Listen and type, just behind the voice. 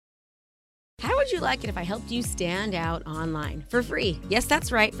would you like it if I helped you stand out online for free? Yes,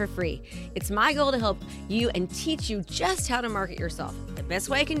 that's right, for free. It's my goal to help you and teach you just how to market yourself. The best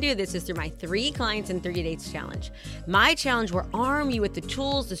way I can do this is through my 3 Clients in 30 Days challenge. My challenge will arm you with the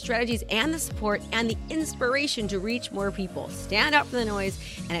tools, the strategies, and the support and the inspiration to reach more people, stand out from the noise,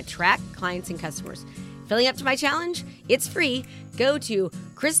 and attract clients and customers. Filling up to my challenge? It's free. Go to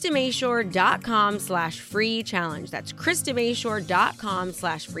KristaMashore.com/free challenge. That's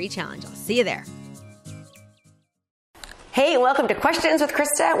KristaMashore.com/free challenge. I'll see you there. Hey, welcome to Questions with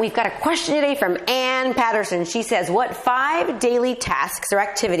Krista. We've got a question today from Ann Patterson. She says, what 5 daily tasks or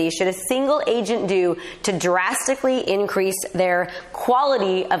activities should a single agent do to drastically increase their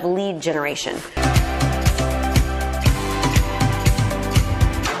quality of lead generation?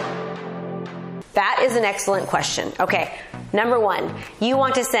 That is an excellent question. Okay, number 1, you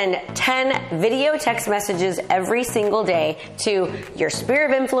want to send 10 video text messages every single day to your sphere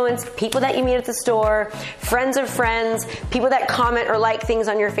of influence, people that you meet at the store, friends of friends, people that comment or like things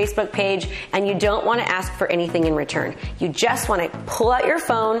on your Facebook page, and you don't want to ask for anything in return. You just want to pull out your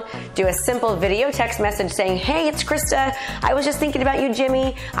phone, do a simple video text message saying, hey, it's Krista. I was just thinking about you,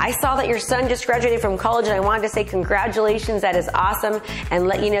 Jimmy. I saw that your son just graduated from college and I wanted to say congratulations. That is awesome, and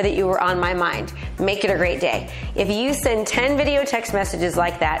let you know that you were on my mind. Make it a great day. If you send 10 video text messages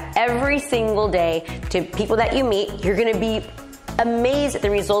like that every single day to people that you meet, you're going to be amazed at the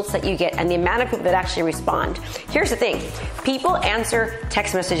results that you get and the amount of people that actually respond. Here's the thing. People answer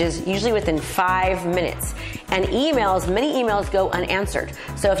text messages usually within 5 minutes. And emails, many emails go unanswered.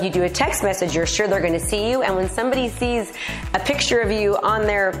 So if you do a text message, you're sure they're going to see you. And when somebody sees a picture of you on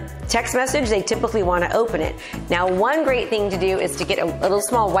their text message, they typically want to open it. Now, one great thing to do is to get a little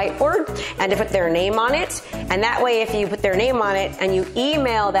small whiteboard and to put their name on it. And that way, if you put their name on it and you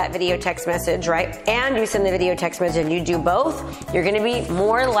email that video text message, right, and you send the video text message and you do both, you're going to be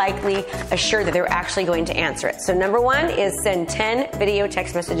more likely assured that they're actually going to answer it. So number 1 is send 10 video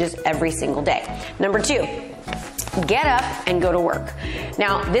text messages every single day. Number 2, get up and go to work.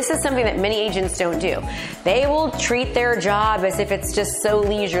 Now, this is something that many agents don't do. They will treat their job as if it's just so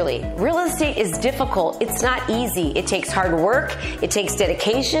leisurely. Real estate is difficult. It's not easy. It takes hard work. It takes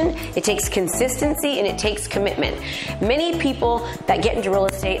dedication. It takes consistency, and it takes commitment. Many people that get into real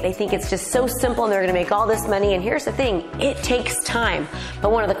estate, they think it's just so simple and they're going to make all this money. And here's the thing, it takes time.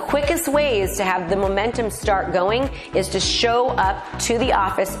 But one of the quickest ways to have the momentum start going is to show up to the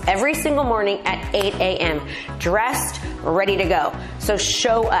office every single morning at 8 a.m. dressed, ready to go. So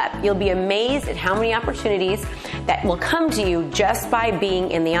show up. You'll be amazed at how many opportunities that will come to you just by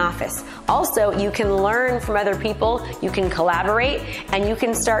being in the office. Also, you can learn from other people, you can collaborate, and you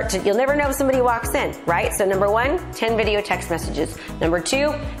can start to, you'll never know if somebody walks in, right? So number 1, 10 video text messages. Number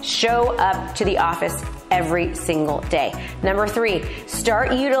 2, show up to the office every single day. Number 3,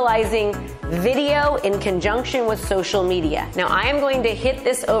 start utilizing video in conjunction with social media. Now, I am going to hit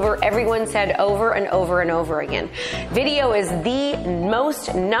this over everyone's head over and over and over again. Video is the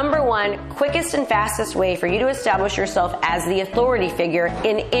most number 1, quickest and fastest way for you to establish yourself as the authority figure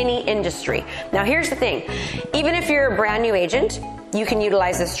in any industry. Now, here's the thing. Even if you're a brand new agent, you can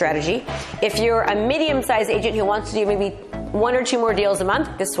utilize this strategy. If you're a medium-sized agent who wants to do maybe 1 or 2 more deals a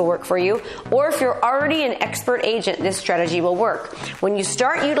month, this will work for you. Or if you're already an expert agent, this strategy will work. When you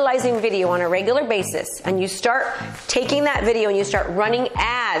start utilizing video on a regular basis and you start taking that video and you start running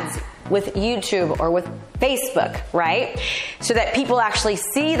ads with YouTube or with Facebook, right? So that people actually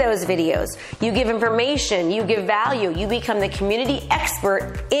see those videos. You give information, you give value, you become the community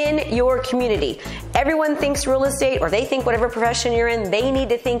expert in your community. Everyone thinks real estate, or they think whatever profession you're in, they need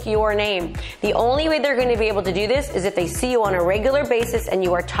to think your name. The only way they're going to be able to do this is if they see you on a regular basis and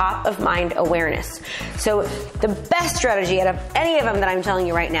you are top of mind awareness. So the best strategy out of any of them that I'm telling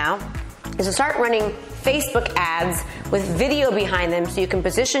you right now is to start running Facebook ads with video behind them so you can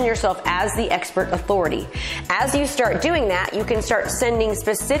position yourself as the expert authority. As you start doing that, you can start sending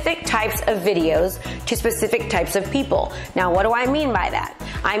specific types of videos to specific types of people. Now, what do I mean by that?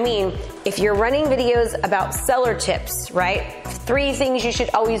 I mean, if you're running videos about seller tips, right? 3 things you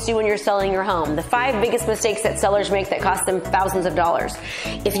should always do when you're selling your home. The 5 biggest mistakes that sellers make that cost them thousands of dollars.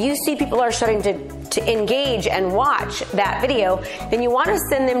 If you see people are starting to engage and watch that video, then you want to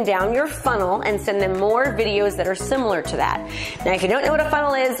send them down your funnel and send them more videos that are similar to that. Now, if you don't know what a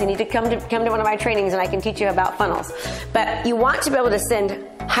funnel is, you need to come to one of my trainings and I can teach you about funnels. But you want to be able to send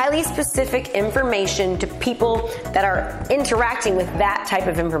highly specific information to people that are interacting with that type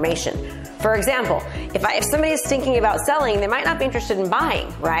of information. For example, if somebody is thinking about selling, they might not be interested in buying,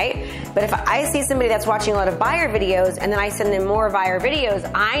 right? But if I see somebody that's watching a lot of buyer videos and then I send them more buyer videos,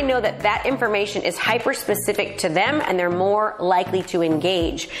 I know that that information is hyper specific to them and they're more likely to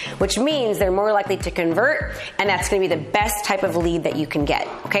engage, which means they're more likely to convert, and that's going to be the best type of lead that you can get.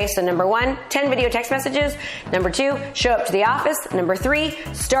 Okay, so number 1, 10 video text messages. Number 2, show up to the office. Number 3,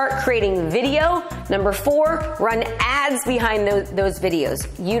 start creating video. Number 4, run ads behind those videos.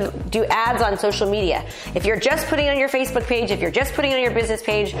 You do ads on social media. If you're just putting it on your Facebook page, if you're just putting it on your business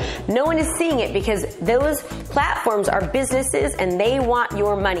page, no one is seeing it because those platforms are businesses and they want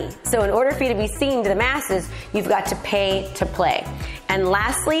your money. So in order for you to be seen to the masses, you've got to pay to play. And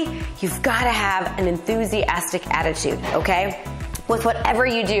lastly, you've got to have an enthusiastic attitude, okay? With whatever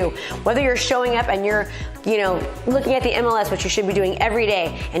you do, whether you're showing up and you're, looking at the MLS, which you should be doing every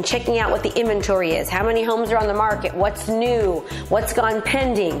day, and checking out what the inventory is, how many homes are on the market, what's new, what's gone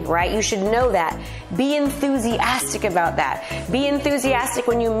pending, right? You should know that. Be enthusiastic about that. Be enthusiastic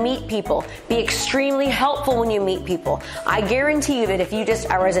when you meet people. Be extremely helpful when you meet people. I guarantee you that if you just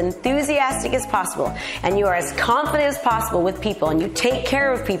are as enthusiastic as possible and you are as confident as possible with people and you take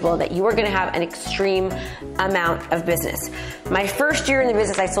care of people, that you are going to have an extreme amount of business. My first year in the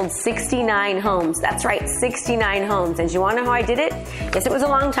business, I sold 69 homes. That's right, 69 homes. And do you want to know how I did it? Yes, it was a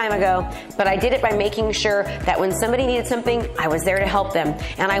long time ago, but I did it by making sure that when somebody needed something, I was there to help them.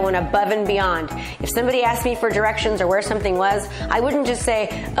 And I went above and beyond. If somebody asked me for directions or where something was, I wouldn't just say,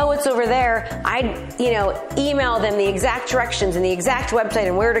 oh, it's over there. I'd, email them the exact directions and the exact website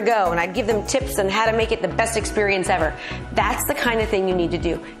and where to go. And I'd give them tips on how to make it the best experience ever. That's the kind of thing you need to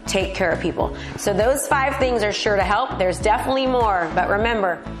do. Take care of people. So those 5 things are sure to help. There's definitely more, but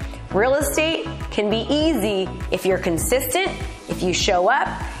remember, real estate can be easy if you're consistent, if you show up,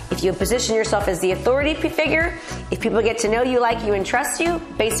 if you position yourself as the authority figure, if people get to know you, like you, and trust you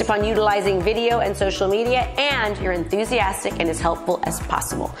based upon utilizing video and social media, and you're enthusiastic and as helpful as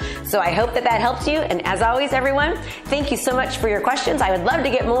possible. So I hope that helps you. And as always, everyone, thank you so much for your questions. I would love to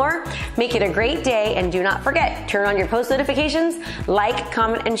get more. Make it a great day. And do not forget, turn on your post notifications, like,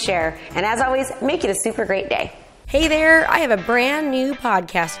 comment, and share. And as always, make it a super great day. Hey there, I have a brand new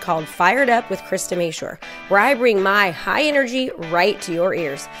podcast called Fired Up with Krista Mashore, where I bring my high energy right to your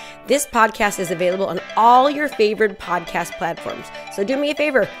ears. This podcast is available on all your favorite podcast platforms. So do me a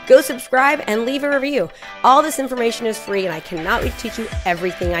favor, go subscribe and leave a review. All this information is free and I cannot wait to teach you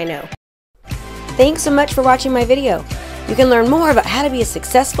everything I know. Thanks so much for watching my video. You can learn more about how to be a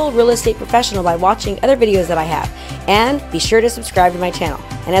successful real estate professional by watching other videos that I have. And be sure to subscribe to my channel.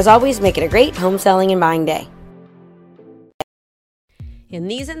 And as always, make it a great home selling and buying day. In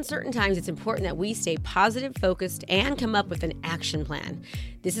these uncertain times, it's important that we stay positive, focused, and come up with an action plan.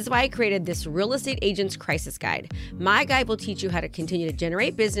 This is why I created this Real Estate Agent's Crisis Guide. My guide will teach you how to continue to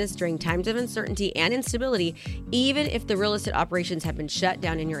generate business during times of uncertainty and instability, even if the real estate operations have been shut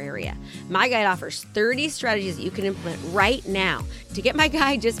down in your area. My guide offers 30 strategies that you can implement right now. To get my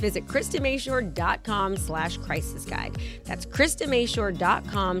guide, just visit KristaMashore.com/crisis guide. That's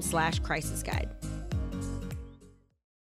KristaMashore.com/crisis guide.